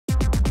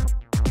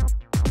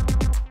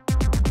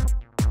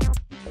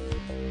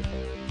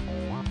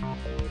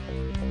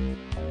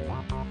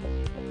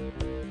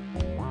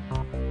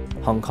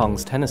Hong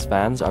Kong's tennis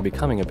fans are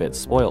becoming a bit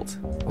spoilt,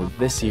 with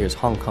this year's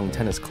Hong Kong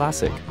Tennis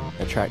Classic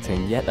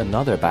attracting yet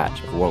another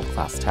batch of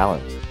world-class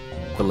talent.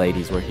 The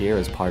ladies were here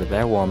as part of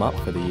their warm-up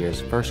for the year's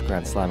first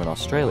Grand Slam in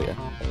Australia.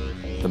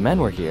 The men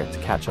were here to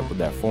catch up with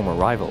their former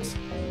rivals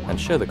and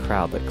show the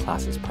crowd that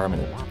class is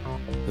permanent.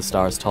 The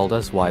stars told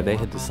us why they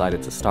had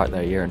decided to start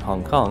their year in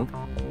Hong Kong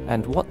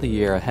and what the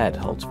year ahead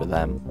holds for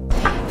them.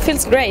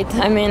 Feels great.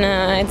 I mean,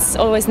 it's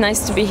always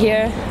nice to be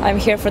here. I'm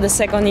here for the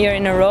second year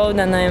in a row,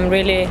 and I'm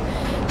really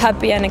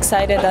happy and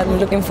excited and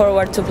looking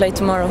forward to play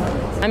tomorrow.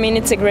 I mean,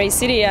 it's a great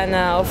city, and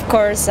of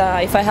course,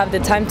 if I have the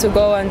time to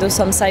go and do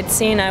some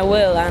sightseeing, I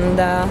will.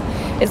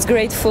 And it's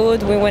great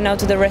food. We went out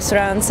to the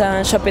restaurants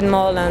and shopping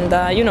mall,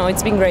 and you know,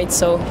 it's been great.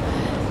 So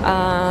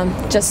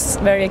just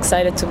very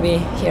excited to be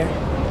here.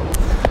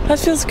 That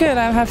feels good.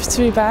 I'm happy to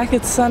be back.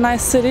 It's a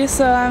nice city,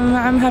 so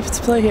I'm happy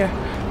to play here.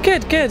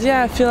 Good,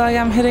 yeah, I feel like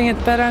I'm hitting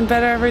it better and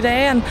better every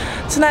day, and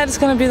tonight is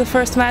going to be the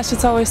first match.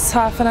 It's always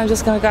tough, and I'm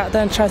just going to go out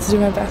there and try to do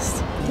my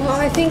best. Well,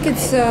 I think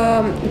it's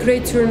a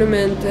great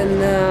tournament,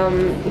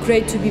 and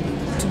great to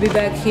be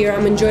back here.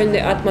 I'm enjoying the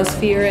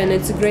atmosphere, and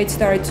it's a great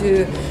start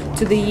to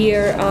the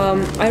year.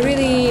 I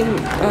really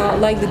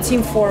like the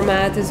team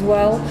format as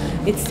well.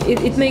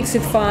 It makes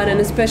it fun, and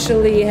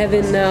especially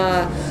having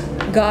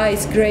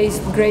guys,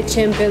 great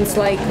champions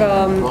like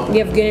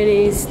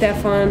Yevgeny,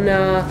 Stefan,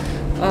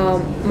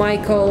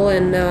 Michael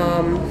and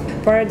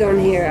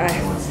Paradorn here.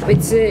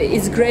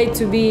 It's great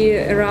to be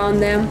around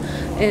them,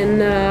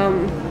 and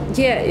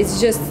yeah, it's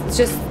just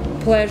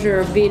pleasure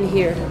of being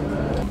here.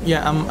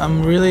 Yeah,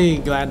 I'm really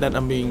glad that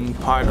I'm being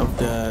part of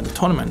the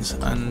tournaments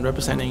and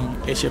representing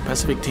Asia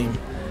Pacific team.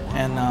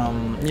 And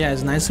yeah,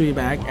 it's nice to be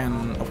back,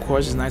 and of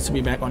course it's nice to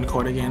be back on the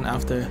court again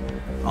after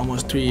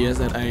almost 3 years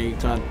that I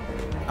got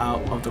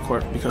out of the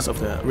court because of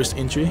the wrist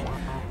injury.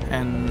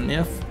 And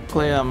yeah,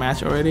 play a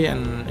match already,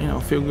 and you know,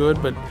 feel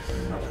good, but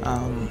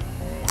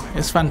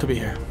it's fun to be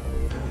here.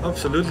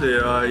 Absolutely,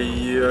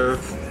 I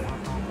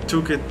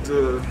took it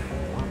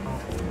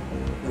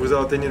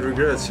without any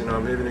regrets. You know,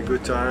 I'm having a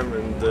good time,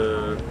 and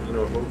you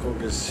know, Hong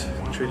Kong is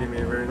treating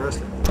me very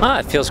nicely.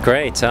 It feels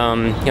great. You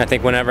know, I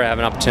think whenever I have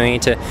an opportunity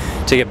to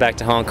get back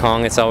to Hong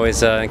Kong, it's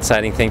always an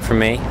exciting thing for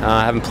me.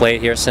 I haven't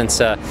played here since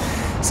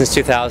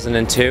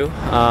 2002,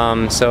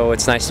 so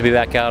it's nice to be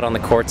back out on the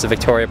courts of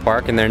Victoria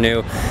Park in their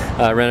new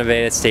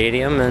renovated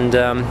stadium, and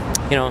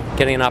you know,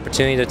 getting an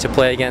opportunity to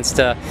play against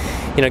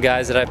you know,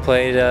 guys that I've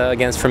played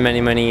against for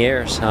many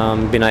years.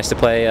 It'd be nice to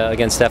play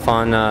against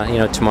Stefan you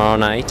know, tomorrow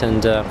night,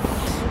 and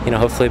you know,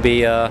 hopefully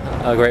be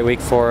a great week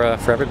for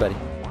everybody.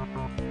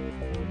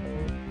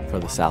 For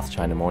the South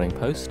China Morning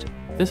Post,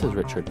 this is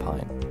Richard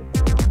Pine.